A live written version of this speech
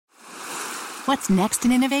What's next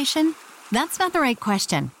in innovation? That's not the right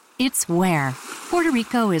question. It's where. Puerto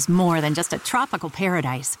Rico is more than just a tropical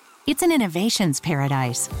paradise. It's an innovations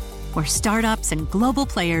paradise, where startups and global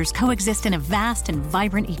players coexist in a vast and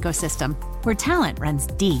vibrant ecosystem, where talent runs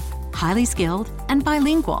deep, highly skilled, and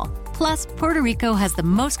bilingual. Plus, Puerto Rico has the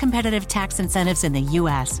most competitive tax incentives in the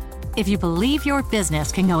U.S. If you believe your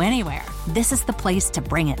business can go anywhere, this is the place to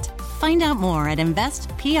bring it. Find out more at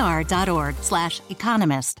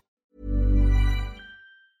investpr.org/economist.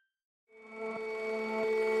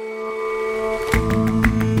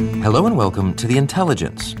 Hello and welcome to The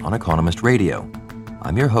Intelligence on Economist Radio.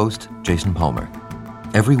 I'm your host, Jason Palmer.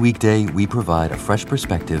 Every weekday, we provide a fresh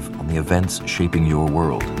perspective on the events shaping your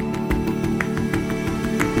world.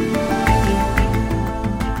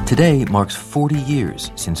 Today marks 40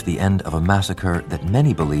 years since the end of a massacre that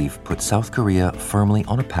many believe put South Korea firmly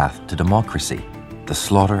on a path to democracy. The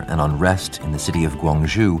slaughter and unrest in the city of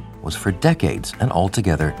Gwangju was for decades an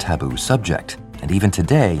altogether taboo subject, and even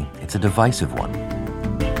today, it's a divisive one.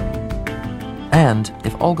 And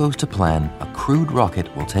if all goes to plan, a crewed rocket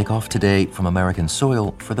will take off today from American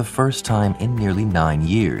soil for the first time in nearly 9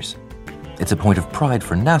 years. It's a point of pride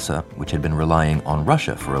for NASA, which had been relying on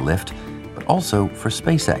Russia for a lift, but also for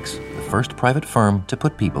SpaceX, the first private firm to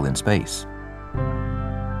put people in space.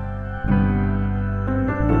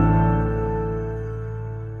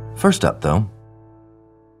 First up, though,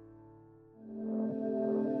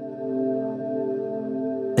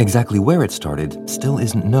 exactly where it started still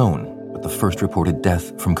isn't known. The first reported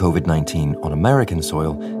death from COVID-19 on American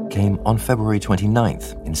soil came on February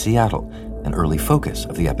 29th in Seattle, an early focus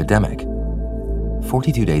of the epidemic.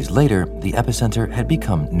 42 days later, the epicenter had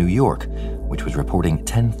become New York, which was reporting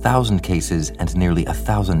 10,000 cases and nearly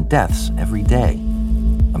 1,000 deaths every day.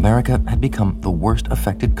 America had become the worst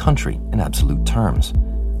affected country in absolute terms.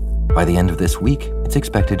 By the end of this week, it's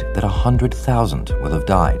expected that 100,000 will have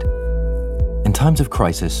died. In times of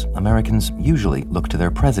crisis, Americans usually look to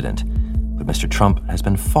their president, but Mr. Trump has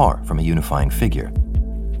been far from a unifying figure.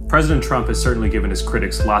 President Trump has certainly given his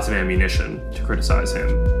critics lots of ammunition to criticize him.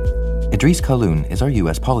 Idris Khaloun is our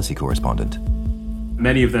U.S. policy correspondent.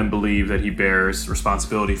 Many of them believe that he bears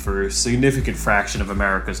responsibility for a significant fraction of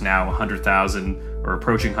America's now 100,000 or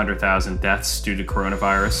approaching 100,000 deaths due to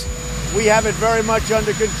coronavirus. We have it very much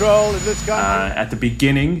under control in this country. At the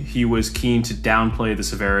beginning, he was keen to downplay the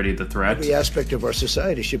severity of the threat. Every aspect of our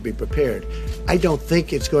society should be prepared. I don't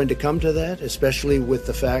think it's going to come to that, especially with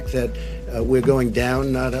the fact that we're going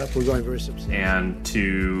down, not up. We're going very substantially. And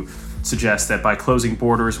to suggest that by closing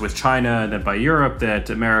borders with China and then by Europe, that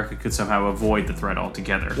America could somehow avoid the threat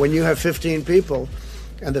altogether. When you have 15 people,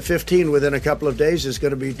 and the 15 within a couple of days is going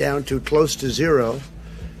to be down to close to zero,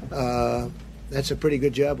 that's a pretty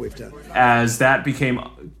good job we've done. As that became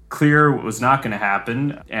clear what was not going to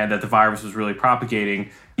happen and that the virus was really propagating,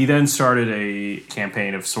 he then started a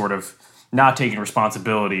campaign of sort of not taking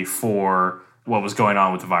responsibility for what was going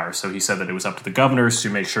on with the virus. So he said that it was up to the governors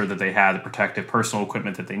to make sure that they had the protective personal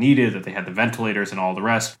equipment that they needed, that they had the ventilators and all the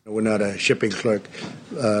rest. We're not a shipping clerk.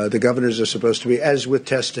 The governors are supposed to be, as with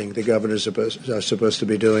testing, the governors are supposed to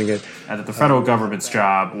be doing it. And that the federal government's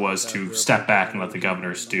job was to step back and let the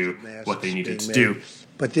governors do what they needed to do.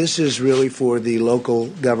 But this is really for the local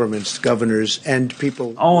governments, governors, and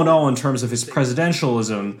people. All in all, in terms of his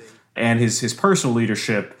presidentialism and his personal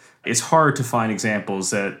leadership, it's hard to find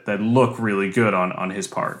examples that look really good on his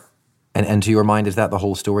part. And to your mind, is that the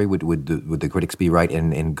whole story? Would the critics be right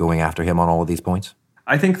in going after him on all of these points?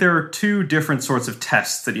 I think there are two different sorts of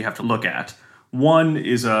tests that you have to look at. One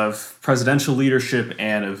is of presidential leadership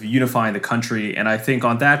and of unifying the country, and I think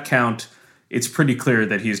on that count, it's pretty clear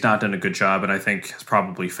that he's not done a good job and I think has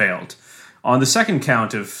probably failed. On the second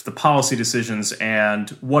count of the policy decisions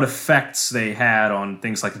and what effects they had on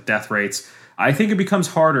things like the death rates, I think it becomes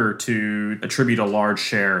harder to attribute a large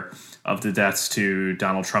share of the deaths to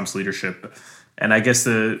Donald Trump's leadership. And I guess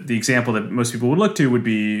the example that most people would look to would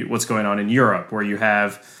be what's going on in Europe, where you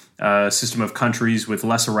have a system of countries with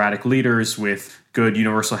less erratic leaders, with good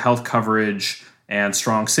universal health coverage and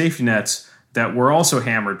strong safety nets that were also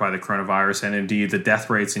hammered by the coronavirus. And indeed, the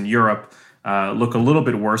death rates in Europe look a little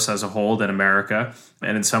bit worse as a whole than America.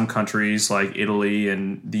 And in some countries like Italy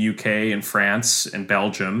and the UK and France and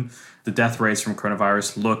Belgium, the death rates from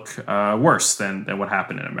coronavirus look worse than what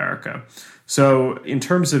happened in America. So in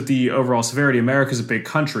terms of the overall severity, America's a big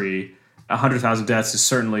country. 100,000 deaths is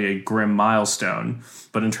certainly a grim milestone.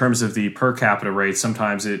 But in terms of the per capita rate,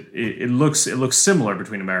 sometimes it looks similar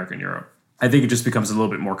between America and Europe. I think it just becomes a little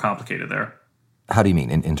bit more complicated there. How do you mean?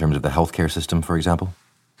 In terms of the healthcare system, for example?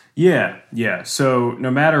 Yeah. So no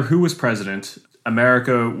matter who was president,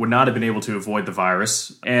 America would not have been able to avoid the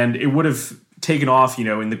virus, and it would have taken off,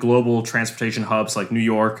 in the global transportation hubs like New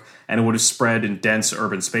York, and it would have spread in dense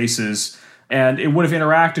urban spaces. And it would have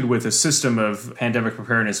interacted with a system of pandemic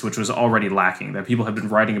preparedness which was already lacking, that people have been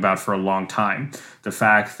writing about for a long time. The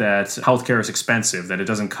fact that healthcare is expensive, that it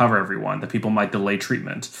doesn't cover everyone, that people might delay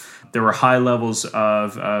treatment. There were high levels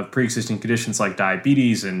of pre-existing conditions like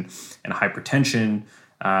diabetes and hypertension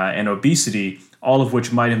and obesity, all of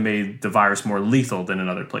which might have made the virus more lethal than in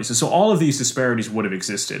other places. So all of these disparities would have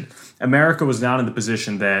existed. America was not in the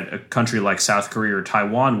position that a country like South Korea or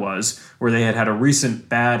Taiwan was, where they had a recent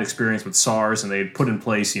bad experience with SARS and they had put in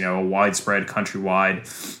place, a widespread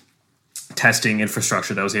countrywide testing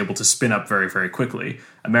infrastructure that was able to spin up very, very quickly.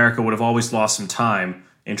 America would have always lost some time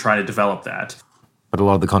in trying to develop that. But a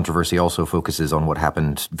lot of the controversy also focuses on what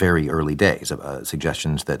happened very early days,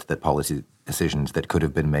 suggestions that policy decisions that could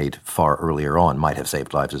have been made far earlier on might have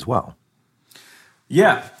saved lives as well.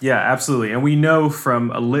 Yeah, absolutely. And we know from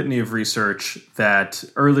a litany of research that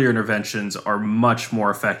earlier interventions are much more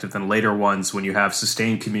effective than later ones when you have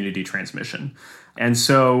sustained community transmission. And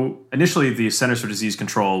so initially the Centers for Disease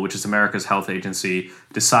Control, which is America's health agency,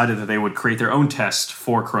 decided that they would create their own test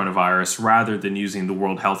for coronavirus rather than using the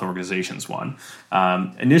World Health Organization's one.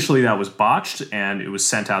 Initially that was botched and it was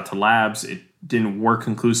sent out to labs. It didn't work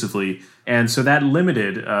conclusively. And so that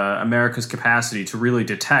limited America's capacity to really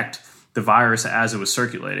detect the virus as it was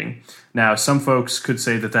circulating. Now, some folks could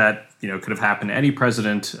say that could have happened to any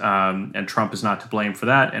president, and Trump is not to blame for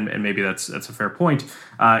that, and maybe that's a fair point.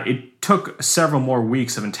 It took several more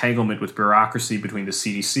weeks of entanglement with bureaucracy between the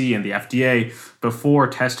CDC and the FDA before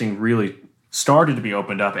testing really started to be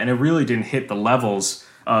opened up, and it really didn't hit the levels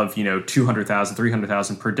of 200,000,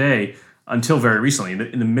 300,000 per day until very recently,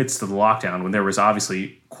 in the midst of the lockdown, when there was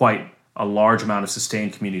obviously quite a large amount of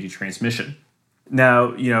sustained community transmission.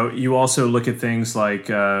 Now, you also look at things like,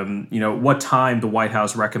 what time the White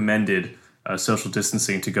House recommended social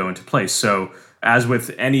distancing to go into place. So as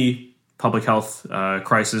with any public health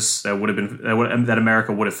crisis that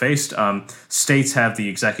America would have faced, states have the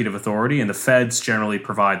executive authority and the feds generally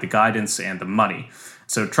provide the guidance and the money.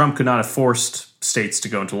 So Trump could not have forced states to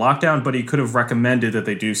go into lockdown, but he could have recommended that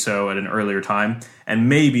they do so at an earlier time, and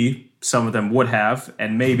maybe some of them would have,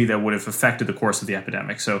 and maybe that would have affected the course of the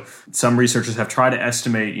epidemic. So some researchers have tried to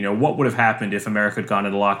estimate, what would have happened if America had gone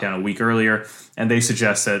into lockdown a week earlier, and they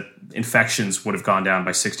suggest that infections would have gone down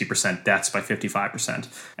by 60%, deaths by 55%.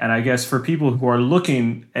 And I guess for people who are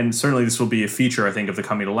looking, and certainly this will be a feature, I think, of the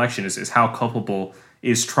coming election, is how culpable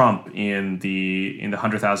is Trump in the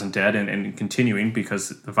 100,000 dead and continuing because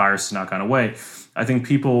the virus has not gone away. I think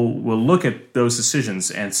people will look at those decisions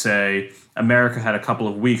and say America had a couple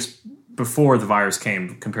of weeks before the virus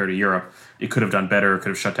came compared to Europe. It could have done better, it could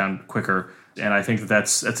have shut down quicker. And I think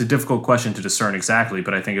that's a difficult question to discern exactly,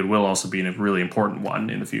 but I think it will also be a really important one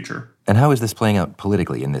in the future. And how is this playing out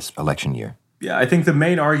politically in this election year? Yeah, I think the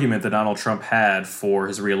main argument that Donald Trump had for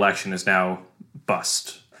his reelection is now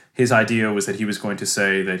bust. His idea was that he was going to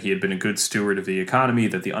say that he had been a good steward of the economy,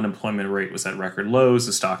 that the unemployment rate was at record lows,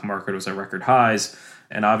 the stock market was at record highs,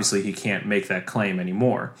 and obviously he can't make that claim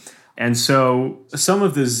anymore. And so some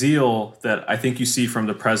of the zeal that I think you see from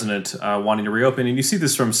the president wanting to reopen, and you see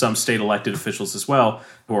this from some state elected officials as well,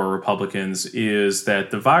 who are Republicans, is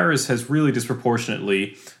that the virus has really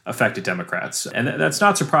disproportionately affected Democrats. And that's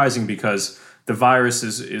not surprising because the virus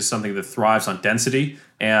is something that thrives on density,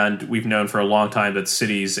 and we've known for a long time that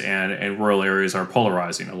cities and rural areas are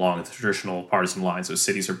polarizing along the traditional partisan lines. So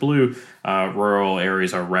cities are blue, rural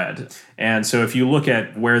areas are red. And so if you look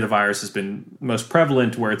at where the virus has been most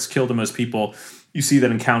prevalent, where it's killed the most people, you see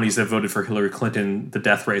that in counties that voted for Hillary Clinton, the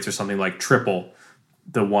death rates are something like triple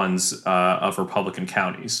the ones of Republican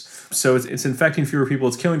counties. So it's infecting fewer people,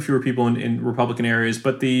 it's killing fewer people in Republican areas.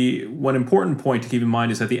 But the one important point to keep in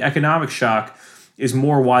mind is that the economic shock is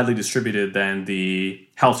more widely distributed than the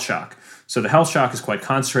health shock. So the health shock is quite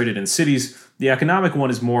concentrated in cities. The economic one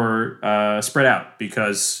is more spread out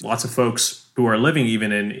because lots of folks who are living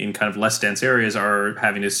even in kind of less dense areas are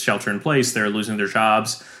having to shelter in place. They're losing their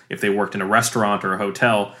jobs if they worked in a restaurant or a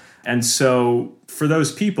hotel. And so for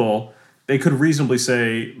those people, they could reasonably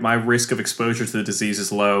say, my risk of exposure to the disease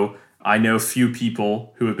is low. I know few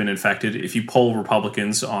people who have been infected. If you poll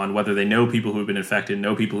Republicans on whether they know people who have been infected,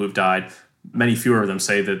 know people who have died, many fewer of them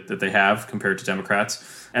say that they have compared to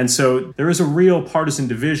Democrats. And so there is a real partisan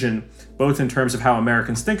division, both in terms of how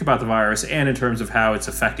Americans think about the virus and in terms of how it's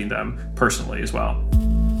affecting them personally as well.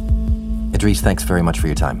 Idris, thanks very much for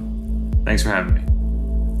your time. Thanks for having me.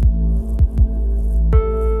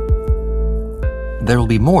 There will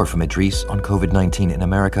be more from Idris on COVID-19 in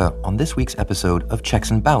America on this week's episode of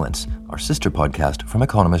Checks and Balance, our sister podcast from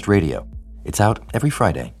Economist Radio. It's out every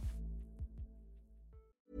Friday.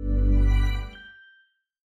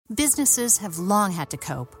 Businesses have long had to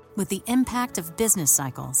cope with the impact of business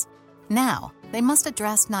cycles. Now, they must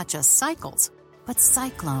address not just cycles, but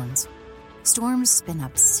cyclones. Storms spin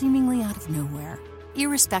up seemingly out of nowhere,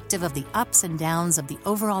 irrespective of the ups and downs of the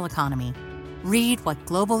overall economy. Read what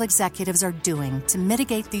global executives are doing to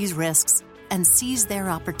mitigate these risks and seize their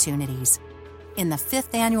opportunities in the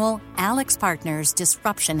 5th Annual Alex Partners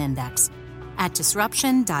Disruption Index at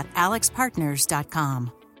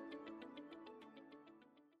disruption.alexpartners.com.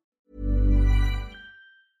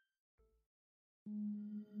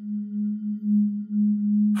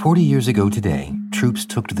 40 years ago today, troops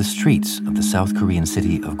took to the streets of the South Korean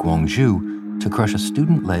city of Gwangju to crush a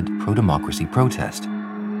student-led pro-democracy protest.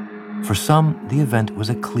 For some, the event was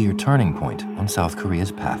a clear turning point on South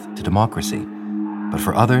Korea's path to democracy. But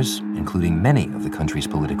for others, including many of the country's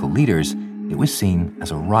political leaders, it was seen as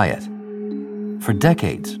a riot. For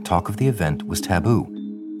decades, talk of the event was taboo.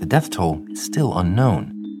 The death toll is still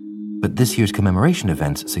unknown. But this year's commemoration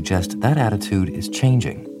events suggest that attitude is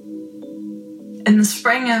changing. In the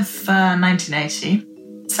spring of 1980,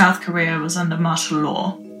 South Korea was under martial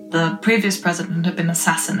law. The previous president had been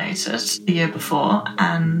assassinated the year before,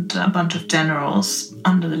 and a bunch of generals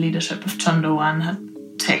under the leadership of Chun Do-wan had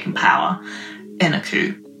taken power in a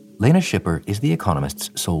coup. Lena Schipper is The Economist's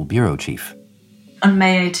sole bureau chief. On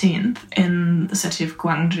May 18th, in the city of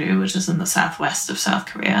Gwangju, which is in the southwest of South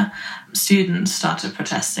Korea, students started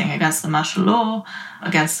protesting against the martial law,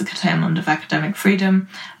 against the curtailment of academic freedom,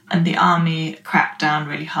 and the army cracked down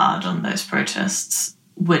really hard on those protests,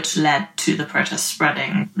 which led to the protests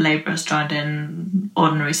spreading. Labourers joined in,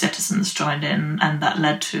 ordinary citizens joined in, and that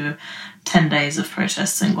led to 10 days of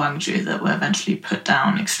protests in Gwangju that were eventually put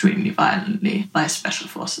down extremely violently by special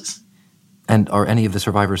forces. And are any of the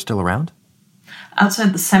survivors still around?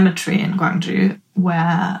 Outside the cemetery in Gwangju,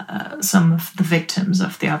 where some of the victims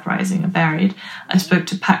of the uprising are buried, I spoke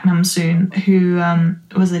to Pak Nam-soon, who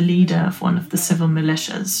was a leader of one of the civil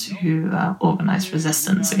militias who organised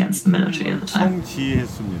resistance against the military at the time.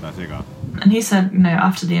 And he said,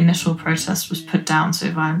 after the initial protest was put down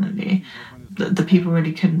so violently, the people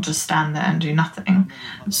really couldn't just stand there and do nothing.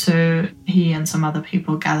 So he and some other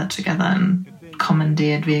people gathered together and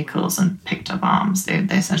commandeered vehicles and picked up arms. They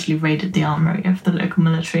essentially raided the armory of the local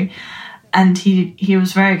military. And he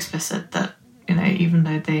was very explicit that, even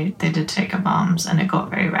though they did take up arms and it got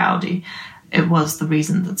very rowdy, it was the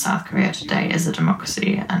reason that South Korea today is a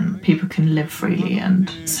democracy and people can live freely and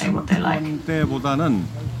say what they like.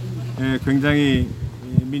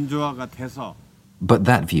 But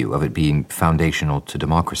that view of it being foundational to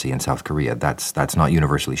democracy in South Korea, that's not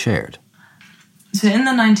universally shared. So in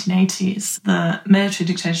the 1980s, the military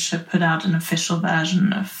dictatorship put out an official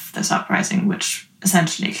version of this uprising, which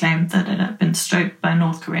essentially claimed that it had been stoked by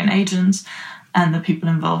North Korean agents and the people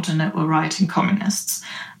involved in it were rioting communists.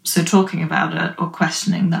 So talking about it or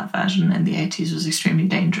questioning that version in the 80s was extremely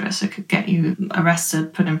dangerous. It could get you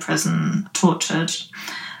arrested, put in prison, tortured.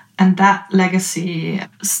 And that legacy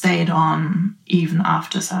stayed on even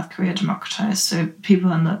after South Korea democratized. So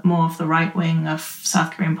people in more of the right wing of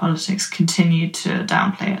South Korean politics continued to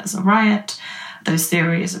downplay it as a riot. Those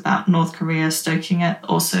theories about North Korea stoking it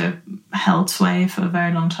also held sway for a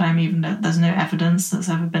very long time, even though there's no evidence that's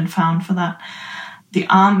ever been found for that. The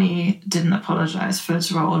army didn't apologize for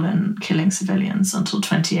its role in killing civilians until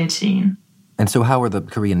 2018. And so how are the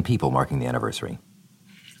Korean people marking the anniversary?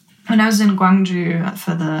 When I was in Gwangju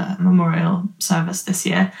for the memorial service this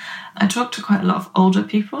year, I talked to quite a lot of older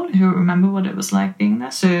people who remember what it was like being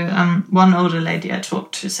there. So one older lady I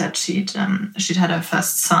talked to said she'd had her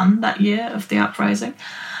first son that year of the uprising.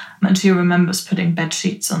 And she remembers putting bed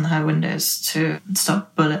sheets on her windows to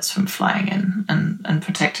stop bullets from flying in and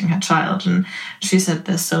protecting her child. And she said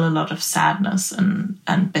there's still a lot of sadness and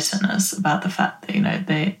bitterness about the fact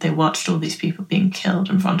that, they watched all these people being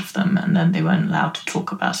killed in front of them and then they weren't allowed to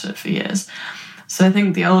talk about it for years. So I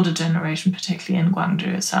think the older generation, particularly in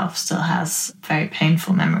Gwangju itself, still has very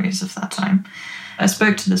painful memories of that time. I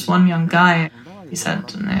spoke to this one young guy. He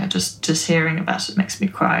said, just hearing about it makes me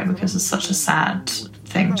cry because it's such a sad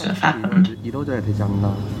thing to have happened.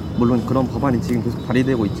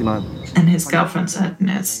 And his girlfriend said,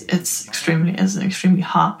 it's an extremely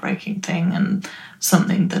heartbreaking thing and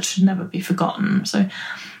something that should never be forgotten. So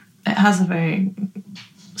it has a very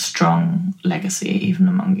strong legacy even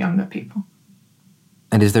among younger people.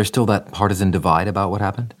 And is there still that partisan divide about what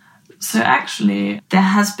happened? So actually, there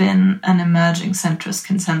has been an emerging centrist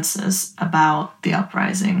consensus about the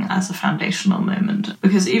uprising as a foundational moment,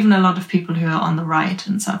 because even a lot of people who are on the right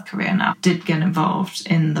in South Korea now did get involved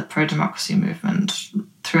in the pro-democracy movement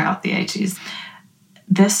throughout the 80s.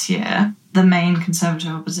 This year, the main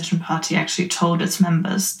conservative opposition party actually told its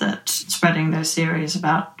members that spreading those theories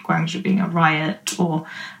about Gwangju being a riot or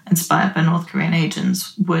inspired by North Korean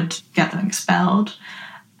agents would get them expelled.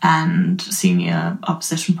 And senior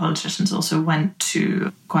opposition politicians also went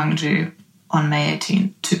to Gwangju on May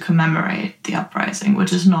 18th to commemorate the uprising,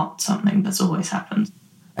 which is not something that's always happened.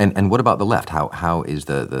 And what about the left? How is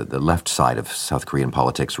the left side of South Korean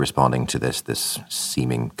politics responding to this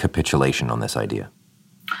seeming capitulation on this idea?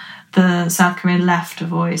 The South Korean left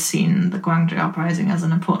have always seen the Gwangju uprising as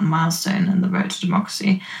an important milestone in the road to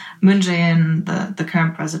democracy. Moon Jae-in, the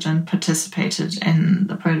current president, participated in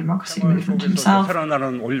the pro-democracy movement himself.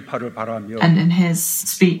 And in his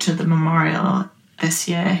speech at the memorial this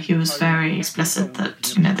year, he was very explicit that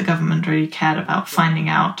the government really cared about finding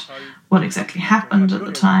out what exactly happened at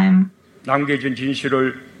the time. 남겨진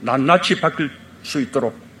진실을 낱낱이 밝힐 수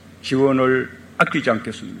있도록 지원을 아끼지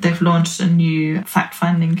않겠습니다. They've launched a new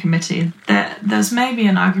fact-finding committee. There's maybe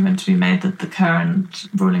an argument to be made that the current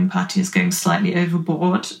ruling party is going slightly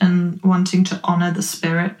overboard in wanting to honour the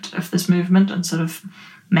spirit of this movement and sort of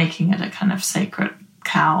making it a kind of sacred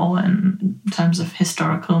cow in terms of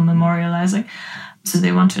historical memorializing. So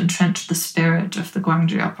they want to entrench the spirit of the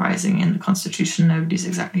Gwangju uprising in the constitution. Nobody's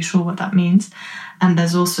exactly sure what that means. And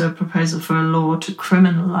there's also a proposal for a law to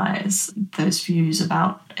criminalize those views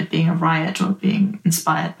about it being a riot or being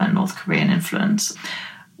inspired by North Korean influence,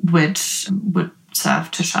 which would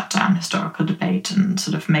serve to shut down historical debate and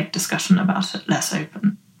sort of make discussion about it less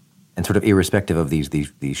open. And sort of irrespective of these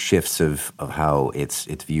shifts of how it's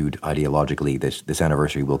viewed ideologically, this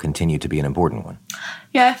anniversary will continue to be an important one.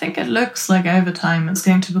 Yeah, I think it looks like over time it's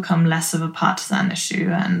going to become less of a partisan issue,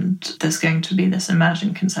 and there's going to be this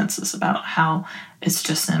emerging consensus about how it's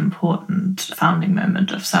just an important founding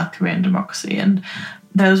moment of South Korean democracy. And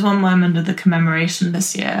there was one moment of the commemoration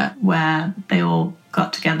this year where they all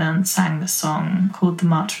got together and sang this song called The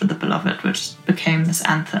March for the Beloved, which became this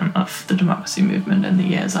anthem of the democracy movement in the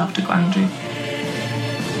years after Gwangju.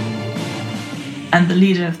 And the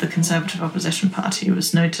leader of the conservative opposition party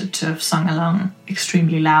was noted to have sung along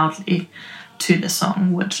extremely loudly to the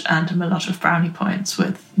song, which earned him a lot of brownie points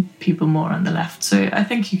with people more on the left. So I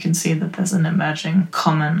think you can see that there's an emerging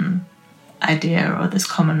common idea, or this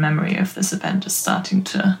common memory of this event is starting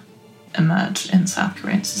to emerge in South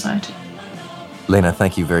Korean society. Lena,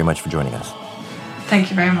 thank you very much for joining us. Thank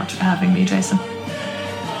you very much for having me, Jason.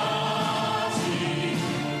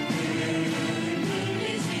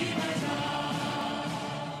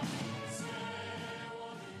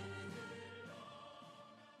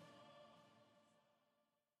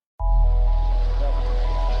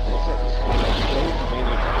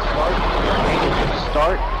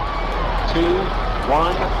 Start, 2,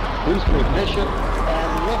 1, boost ignition,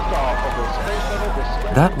 and liftoff of the Space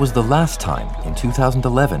Shuttle. That was the last time, in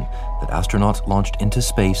 2011, that astronauts launched into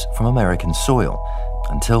space from American soil,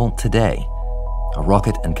 until today. A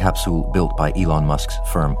rocket and capsule built by Elon Musk's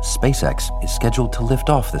firm SpaceX is scheduled to lift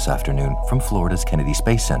off this afternoon from Florida's Kennedy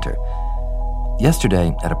Space Center.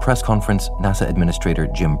 Yesterday, at a press conference, NASA Administrator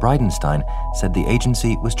Jim Bridenstine said the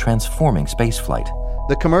agency was transforming spaceflight.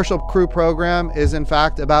 The Commercial Crew Program is, in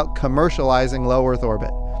fact, about commercializing low Earth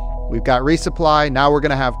orbit. We've got resupply, now we're going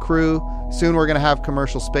to have crew, soon we're going to have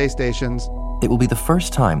commercial space stations. It will be the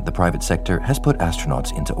first time the private sector has put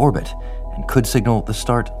astronauts into orbit and could signal the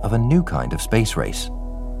start of a new kind of space race.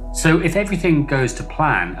 So if everything goes to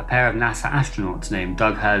plan, a pair of NASA astronauts named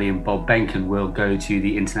Doug Hurley and Bob Behnken will go to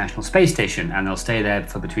the International Space Station, and they'll stay there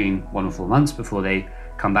for between 1 or 4 months before they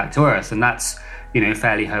come back to Earth. And that's,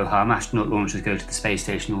 fairly ho-hum. Astronaut launchers go to the space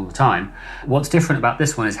station all the time. What's different about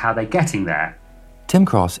this one is how they're getting there. Tim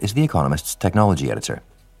Cross is The Economist's technology editor.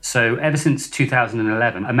 So ever since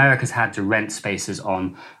 2011, America's had to rent spaces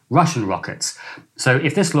on Russian rockets. So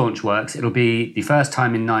if this launch works, it'll be the first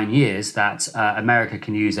time in 9 years that America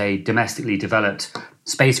can use a domestically developed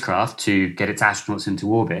spacecraft to get its astronauts into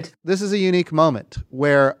orbit. This is a unique moment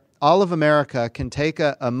where all of America can take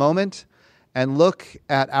a moment and look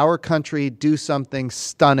at our country do something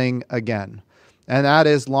stunning again. And that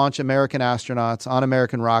is launch American astronauts on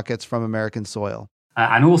American rockets from American soil.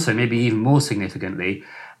 And also, maybe even more significantly,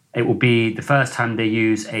 it will be the first time they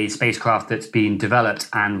use a spacecraft that's been developed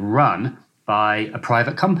and run by a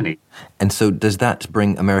private company. And so does that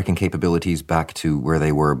bring American capabilities back to where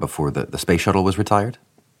they were before the space shuttle was retired?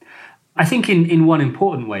 I think in one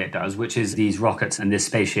important way it does, which is these rockets and this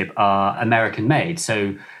spaceship are American-made.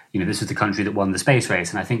 So, this was the country that won the space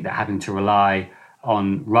race, and I think that having to rely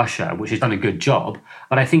on Russia, which has done a good job,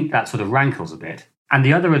 but I think that sort of rankles a bit. And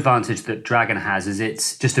the other advantage that Dragon has is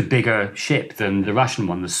it's just a bigger ship than the Russian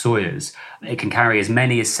one, the Soyuz. It can carry as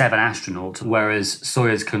many as 7 astronauts, whereas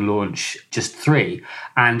Soyuz can launch just 3.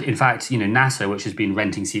 And in fact, NASA, which has been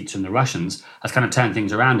renting seats from the Russians, has kind of turned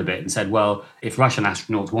things around a bit and said, well, if Russian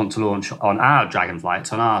astronauts want to launch on our Dragon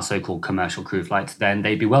flights, on our so-called commercial crew flights, then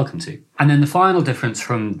they'd be welcome to. And then the final difference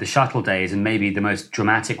from the shuttle days, and maybe the most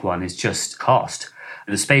dramatic one, is just cost.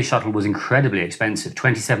 The space shuttle was incredibly expensive,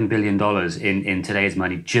 $27 billion in today's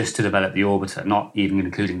money just to develop the orbiter, not even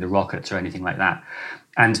including the rockets or anything like that.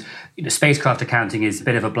 And spacecraft accounting is a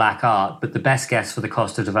bit of a black art, but the best guess for the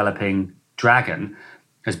cost of developing Dragon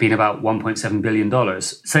has been about $1.7 billion.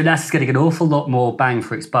 So NASA's getting an awful lot more bang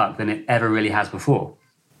for its buck than it ever really has before.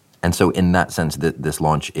 And so in that sense, this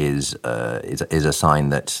launch is a sign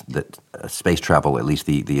that space travel, at least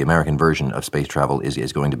the American version of space travel,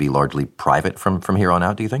 is going to be largely private from here on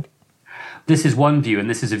out, do you think? This is one view, and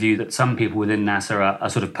this is a view that some people within NASA are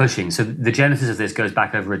sort of pushing. So the genesis of this goes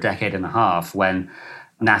back over a decade and a half when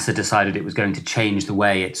NASA decided it was going to change the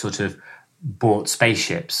way it sort of bought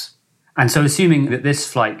spaceships. And so assuming that this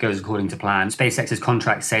flight goes according to plan, SpaceX's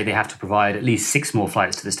contracts say they have to provide at least 6 more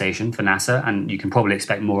flights to the station for NASA, and you can probably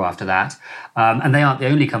expect more after that. And they aren't the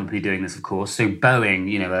only company doing this, of course. So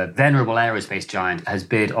Boeing, a venerable aerospace giant, has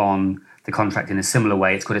bid on the contract in a similar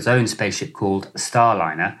way. It's got its own spaceship called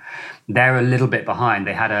Starliner. They're a little bit behind.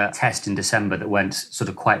 They had a test in December that went sort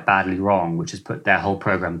of quite badly wrong, which has put their whole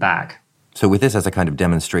program back. So with this as a kind of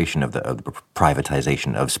demonstration of the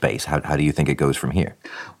privatization of space, how do you think it goes from here?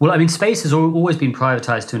 Well, I mean, space has always been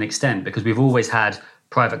privatized to an extent because we've always had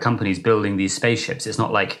private companies building these spaceships. It's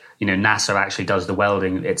not like, NASA actually does the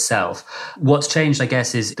welding itself. What's changed, I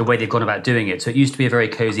guess, is the way they've gone about doing it. So it used to be a very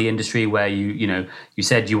cozy industry where you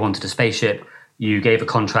said you wanted a spaceship. You gave a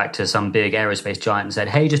contract to some big aerospace giant and said,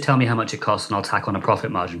 hey, just tell me how much it costs and I'll tack on a profit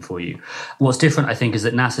margin for you. What's different, I think, is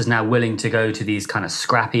that NASA's now willing to go to these kind of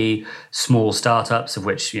scrappy, small startups, of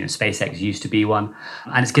which, SpaceX used to be one.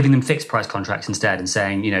 And it's giving them fixed price contracts instead and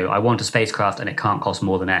saying, I want a spacecraft and it can't cost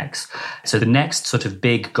more than X. So the next sort of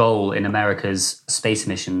big goal in America's space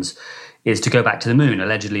missions is to go back to the moon,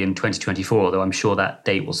 allegedly in 2024, though I'm sure that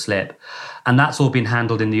date will slip. And that's all been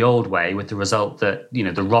handled in the old way, with the result that,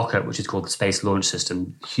 the rocket, which is called the Space Launch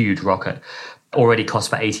System, huge rocket, already costs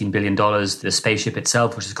about $18 billion. The spaceship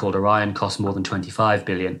itself, which is called Orion, costs more than $25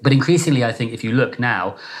 billion. But increasingly, I think if you look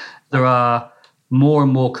now, there are more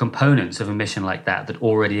and more components of a mission like that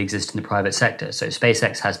already exist in the private sector. So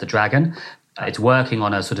SpaceX has the Dragon. It's working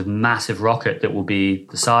on a sort of massive rocket that will be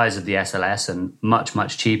the size of the SLS and much,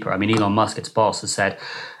 much cheaper. I mean, Elon Musk, its boss, has said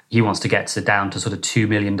he wants to get down to sort of $2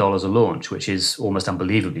 million a launch, which is almost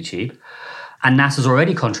unbelievably cheap. And NASA's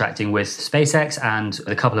already contracting with SpaceX and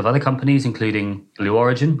a couple of other companies, including Blue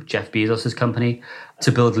Origin, Jeff Bezos' company,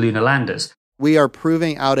 to build lunar landers. We are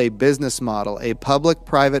proving out a business model, a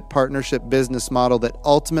public-private partnership business model that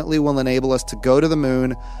ultimately will enable us to go to the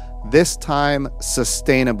moon, this time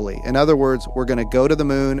sustainably. In other words, we're going to go to the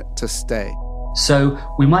moon to stay. So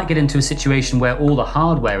we might get into a situation where all the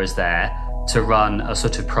hardware is there to run a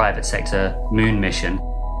sort of private sector moon mission.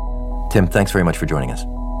 Tim, thanks very much for joining us.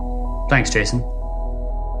 Thanks, Jason.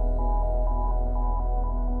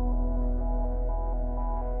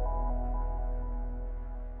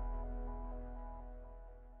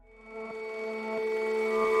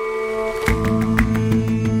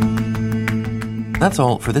 That's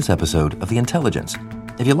all for this episode of The Intelligence.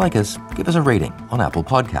 If you like us, give us a rating on Apple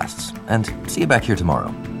Podcasts, and see you back here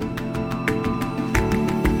tomorrow.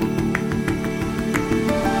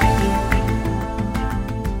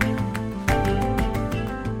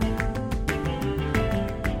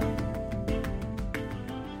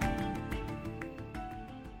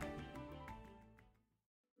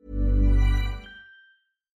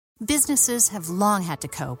 Businesses have long had to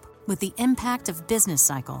cope with the impact of business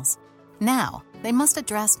cycles. Now, they must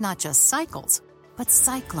address not just cycles, but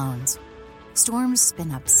cyclones. Storms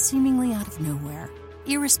spin up seemingly out of nowhere,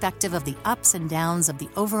 irrespective of the ups and downs of the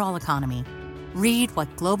overall economy. Read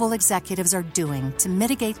what global executives are doing to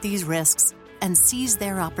mitigate these risks and seize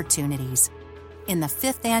their opportunities in the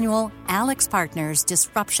 5th Annual Alex Partners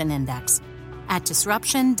Disruption Index at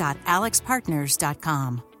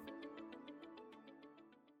disruption.alexpartners.com.